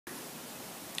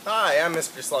Hi, I'm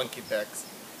Mr. SlunkyPix,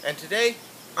 and today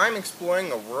I'm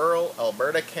exploring a rural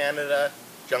Alberta, Canada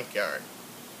junkyard.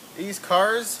 These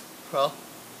cars, well,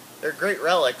 they're great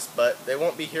relics, but they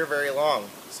won't be here very long,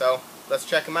 so let's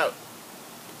check them out.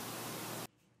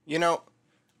 You know,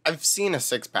 I've seen a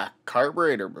six-pack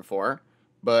carburetor before,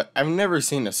 but I've never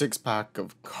seen a six-pack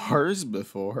of cars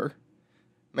before.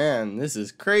 Man, this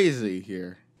is crazy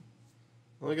here.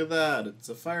 Look at that, it's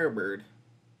a Firebird.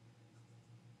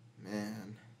 Man.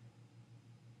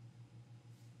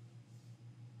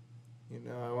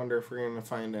 I wonder if we're going to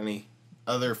find any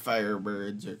other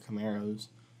Firebirds or Camaros,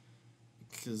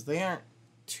 because they aren't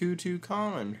too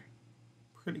common.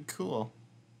 Pretty cool.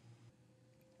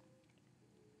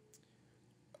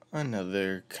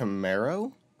 Another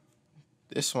Camaro.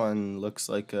 This one looks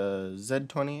like a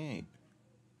Z28. It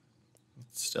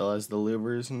still has the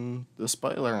louvers and the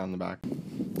spoiler on the back.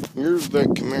 Here's that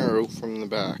Camaro from the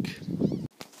back.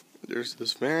 There's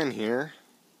this van here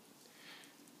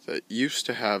that used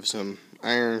to have some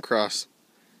iron cross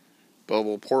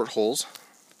bubble portholes,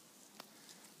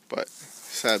 but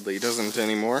sadly doesn't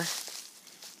anymore.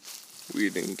 We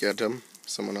didn't get them,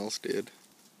 someone else did.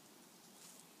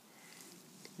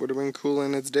 Would have been cool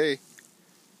in its day,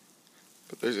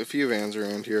 but there's a few vans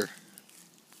around here.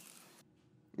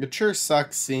 It sure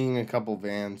sucks seeing a couple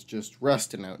vans just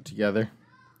rusting out together.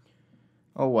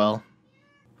 Oh well.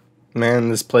 Man,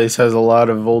 this place has a lot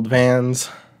of old vans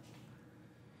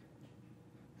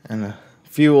and a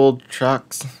few old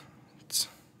trucks. It's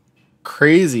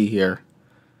crazy here.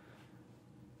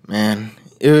 Man,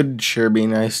 it would sure be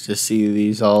nice to see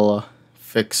these all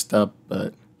fixed up,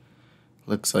 but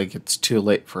looks like it's too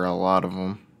late for a lot of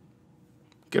them.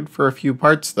 Good for a few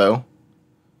parts, though.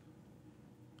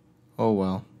 Oh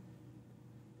well.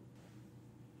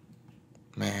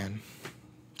 Man,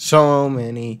 so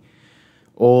many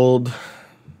old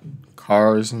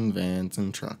cars and vans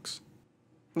and trucks.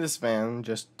 This van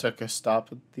just took a stop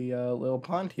at the little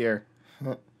pond here.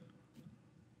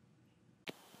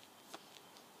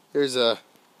 There's a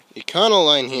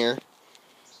Econoline here,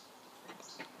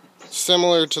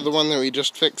 similar to the one that we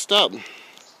just fixed up.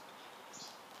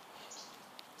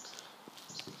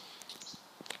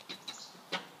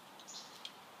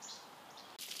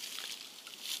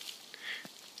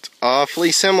 It's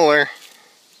awfully similar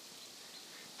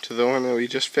to the one that we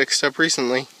just fixed up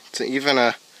recently. It's even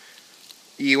a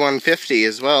E150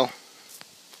 as well.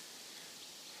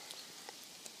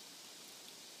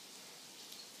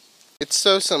 It's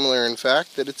so similar, in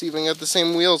fact, that it's even got the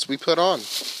same wheels we put on.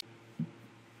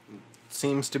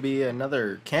 Seems to be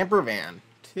another camper van,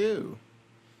 too.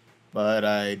 But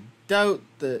I doubt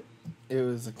that it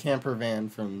was a camper van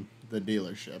from the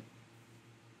dealership.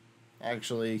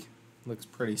 Actually, looks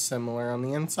pretty similar on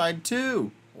the inside,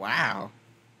 too. Wow.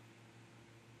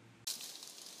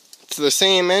 It's the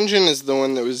same engine as the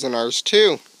one that was in ours,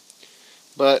 too.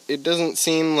 But it doesn't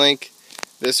seem like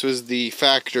this was the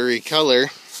factory color.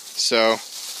 So,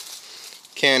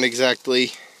 can't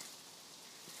exactly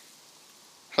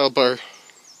help our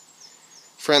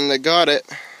friend that got it.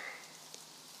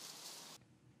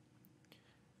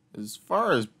 As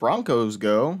far as Broncos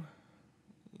go,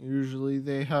 usually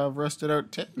they have rusted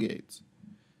out tailgates.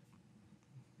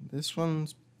 This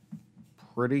one's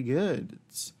pretty good.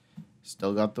 It's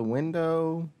still got the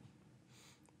window.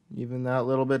 Even that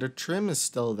little bit of trim is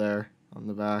still there on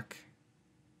the back.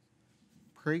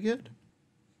 Pretty good.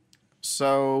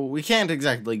 So, we can't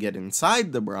exactly get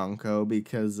inside the Bronco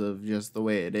because of just the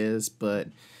way it is, but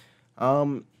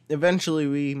eventually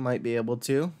we might be able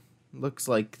to. Looks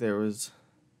like there was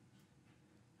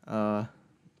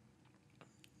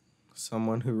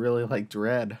someone who really liked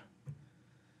red.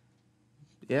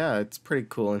 Yeah, it's pretty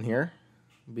cool in here.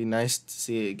 It'd be nice to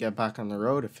see it get back on the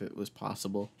road if it was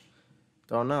possible.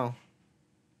 Don't know.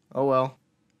 Oh well.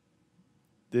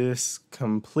 This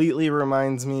completely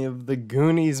reminds me of the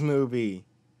Goonies movie.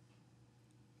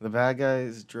 The bad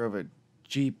guys drove a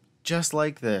Jeep just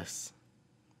like this.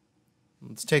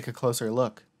 Let's take a closer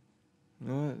look.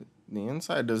 The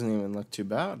inside doesn't even look too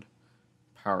bad.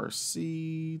 Power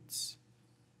seats.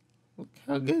 Look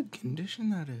how good condition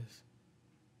that is.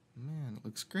 Man, it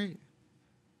looks great.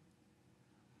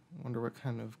 I wonder what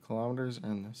kind of kilometers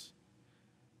are in this.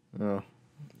 Oh,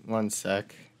 one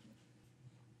sec.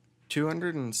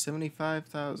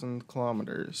 275,000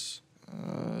 kilometers.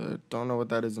 Don't know what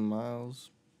that is in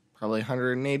miles. Probably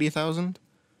 180,000.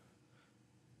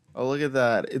 Oh, look at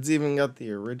that. It's even got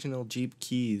the original Jeep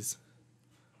keys.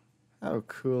 How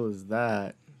cool is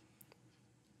that?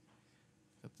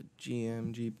 Got the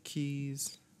GM Jeep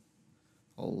keys.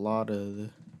 A lot of the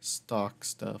stock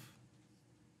stuff.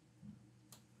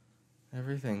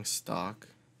 Everything's stock.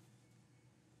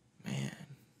 Man,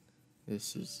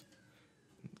 this is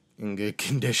in good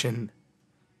condition.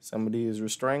 Somebody who's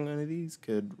restoring one of these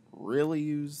could really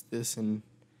use this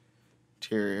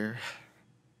interior.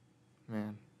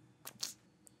 Man, it's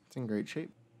in great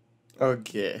shape.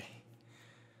 Okay.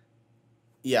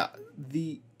 Yeah,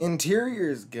 the interior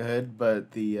is good,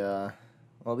 but the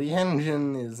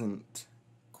engine isn't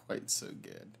quite so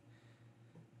good.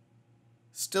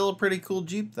 Still a pretty cool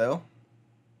Jeep, though.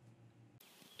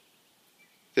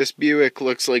 This Buick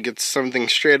looks like it's something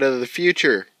straight out of the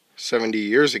future, 70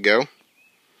 years ago.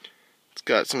 It's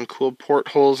got some cool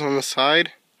portholes on the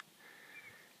side.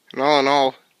 And all in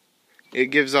all, it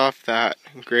gives off that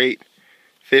great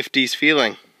 50s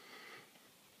feeling.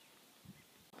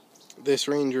 This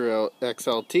Ranger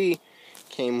XLT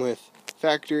came with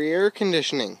factory air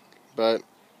conditioning, but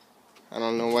I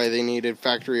don't know why they needed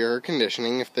factory air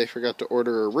conditioning if they forgot to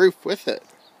order a roof with it.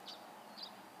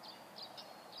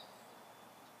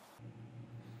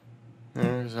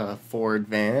 There's a Ford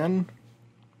van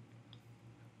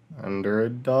under a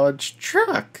Dodge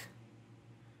truck.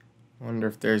 Wonder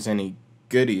if there's any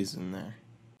goodies in there.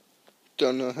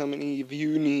 Don't know how many of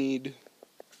you need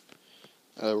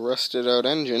a rusted out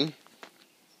engine,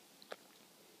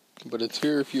 but it's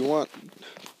here if you want.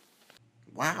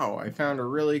 Wow, I found a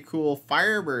really cool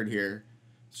Firebird here.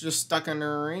 It's just stuck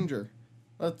under a Ranger.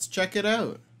 Let's check it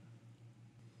out.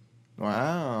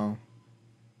 Wow.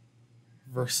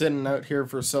 For sitting out here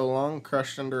for so long,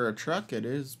 crushed under a truck, it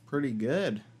is pretty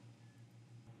good.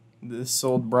 This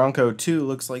old Bronco 2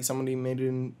 looks like somebody made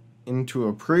it into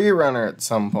a pre-runner at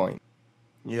some point.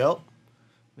 Yep.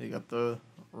 They got the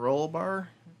roll bar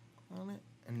on it.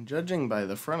 And judging by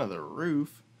the front of the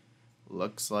roof,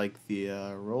 looks like the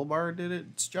roll bar did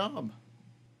its job.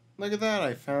 Look at that,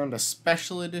 I found a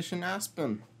special edition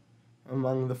Aspen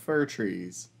among the fir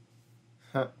trees.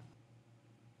 Huh.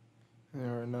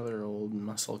 There, another old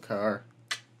muscle car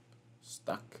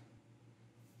stuck.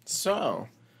 So,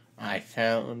 I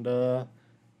found a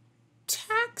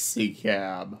taxi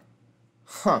cab.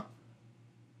 Huh.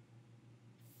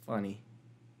 Funny.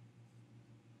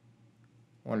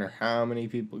 Wonder how many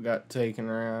people got taken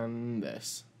around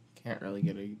this. Can't really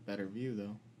get a better view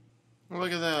though.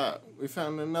 Look at that. We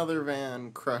found another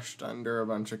van crushed under a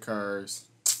bunch of cars.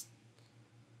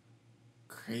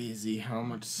 Crazy how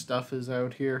much stuff is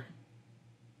out here.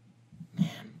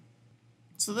 Man.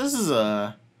 So this is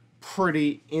a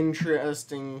pretty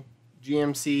interesting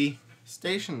GMC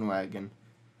station wagon.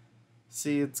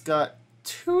 See, it's got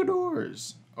two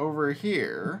doors over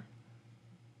here,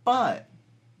 but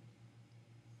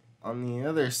on the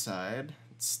other side,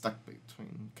 it's stuck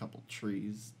between a couple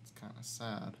trees. It's kind of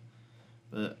sad.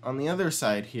 But on the other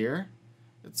side here,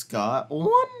 it's got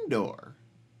one door.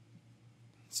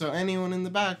 So anyone in the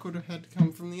back would have had to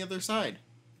come from the other side.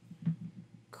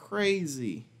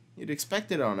 Crazy. You'd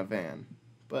expect it on a van,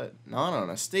 but not on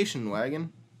a station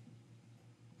wagon.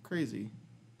 Crazy.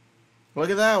 Look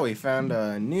at that, we found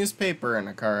a newspaper in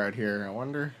a car out here. I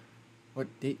wonder what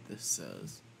date this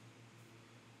says.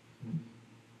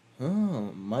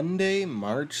 Oh, Monday,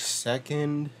 March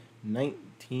 2nd,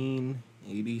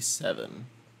 1987.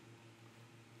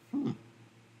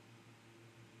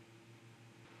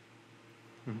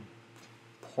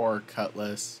 Poor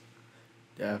Cutlass.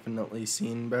 Definitely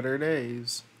seen better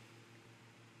days.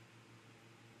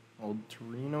 Old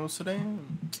Torino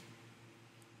sedan.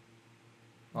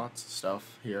 Lots of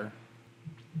stuff here.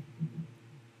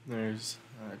 There's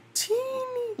a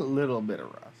teeny little bit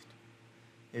of rust.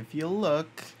 If you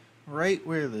look right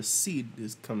where the seat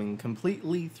is coming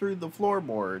completely through the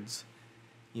floorboards,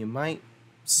 you might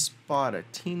spot a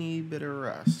teeny bit of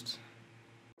rust.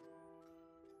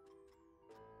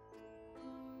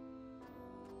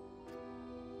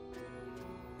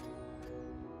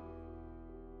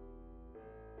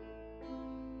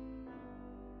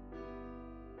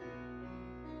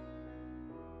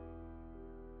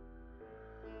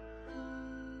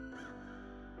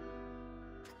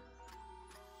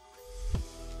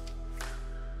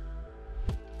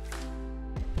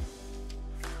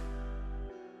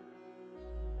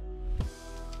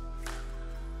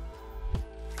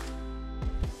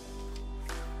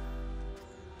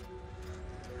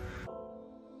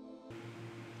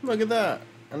 Look at that,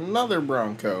 another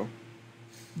Bronco.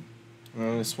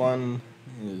 And this one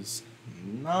is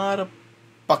not a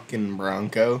bucking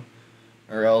Bronco,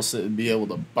 or else it would be able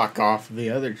to buck off the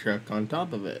other truck on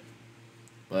top of it.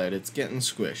 But it's getting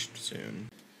squished soon.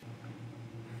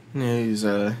 There's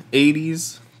a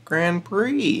 80s Grand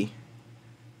Prix.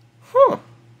 Huh.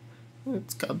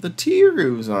 It's got the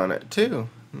T-roofs on it too.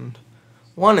 And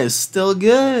one is still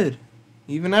good,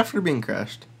 even after being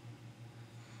crushed.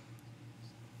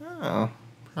 Oh,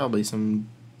 probably some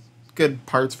good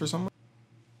parts for someone.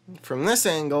 From this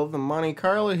angle, the Monte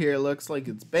Carlo here looks like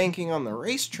it's banking on the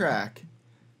racetrack.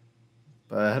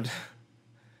 But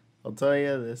I'll tell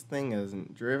you, this thing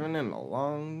hasn't driven in a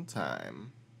long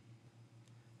time.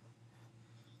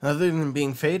 Other than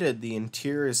being faded, the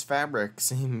interior's fabric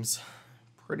seems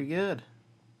pretty good.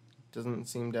 Doesn't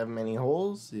seem to have many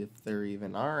holes, if there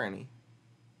even are any.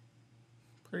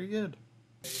 Pretty good.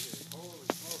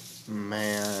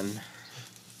 Man,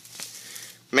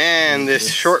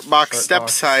 this short box step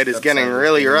side is getting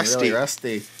really rusty.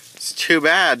 It's too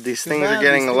bad. These things are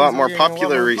getting a lot more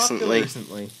popular recently.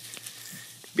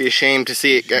 Be a shame to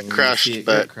see it get crushed,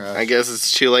 but I guess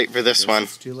it's too late for this one.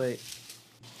 It's too late.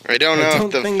 I don't know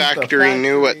if the factory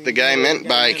knew what the guy meant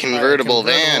by convertible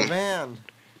van.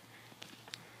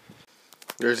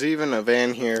 There's even a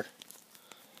van here.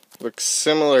 Looks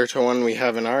similar to one we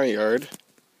have in our yard.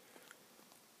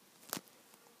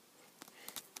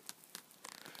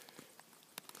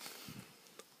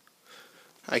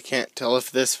 I can't tell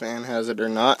if this van has it or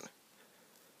not,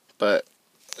 but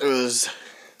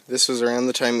this was around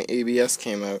the time ABS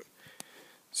came out,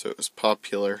 so it was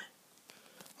popular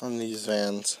on these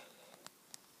vans.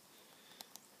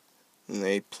 And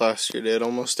they plastered it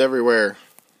almost everywhere.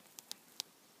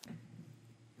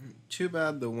 Too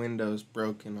bad the window's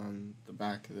broken on the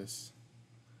back of this.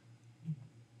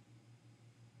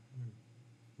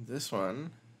 This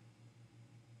one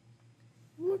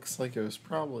looks like it was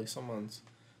probably someone's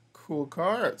cool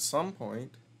car at some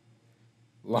point.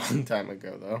 Long time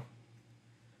ago, though.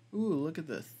 Ooh, look at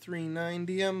the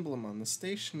 390 emblem on the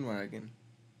station wagon.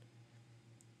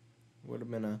 Would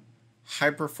have been a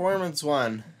high-performance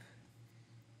one.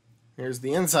 Here's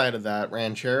the inside of that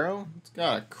Ranchero. It's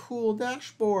got a cool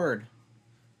dashboard.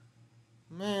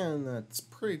 Man, that's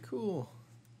pretty cool.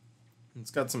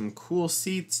 It's got some cool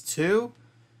seats, too.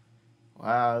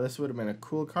 Wow, this would have been a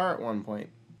cool car at one point.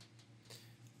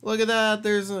 Look at that,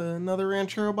 there's another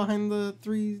Ranchero behind the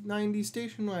 390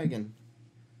 station wagon.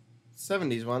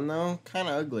 70s one, though, kind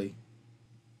of ugly.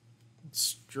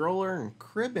 Stroller and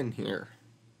crib in here.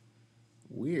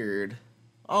 Weird.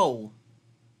 Oh,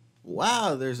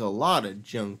 wow, there's a lot of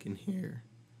junk in here.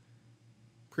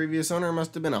 Previous owner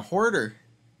must have been a hoarder.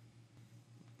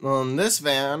 On this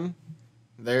van,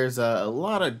 there's a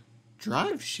lot of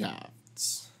drive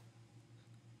shafts.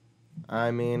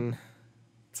 I mean,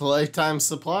 it's a lifetime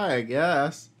supply, I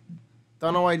guess.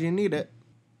 Don't know why you need it.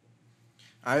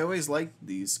 I always liked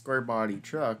these square body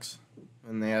trucks,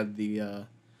 and they had the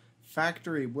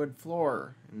factory wood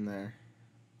floor in there.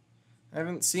 I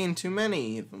haven't seen too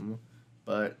many of them,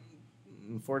 but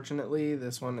unfortunately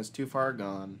this one is too far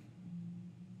gone.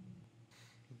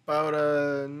 About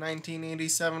a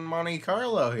 1987 Monte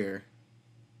Carlo here.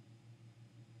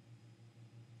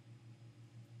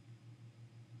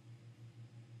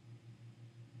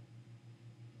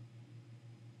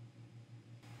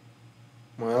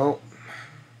 Well,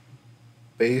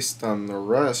 based on the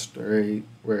rust right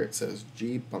where it says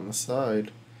Jeep on the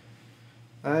side,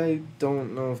 I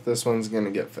don't know if this one's gonna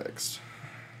get fixed.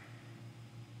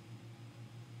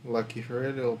 Lucky for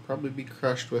it, it'll probably be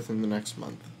crushed within the next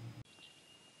month.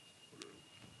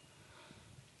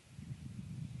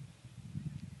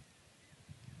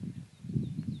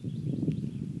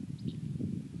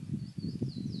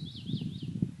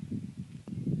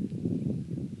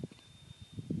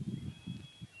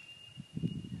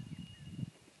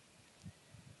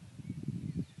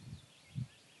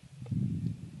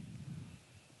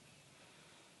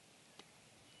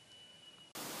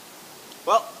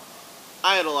 Well,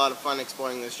 I had a lot of fun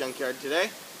exploring this junkyard today,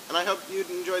 and I hope you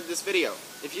enjoyed this video.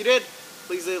 If you did,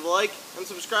 please leave a like and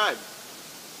subscribe.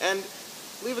 And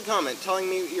leave a comment telling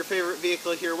me what your favorite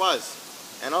vehicle here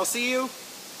was. And I'll see you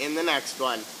in the next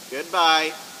one.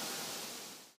 Goodbye.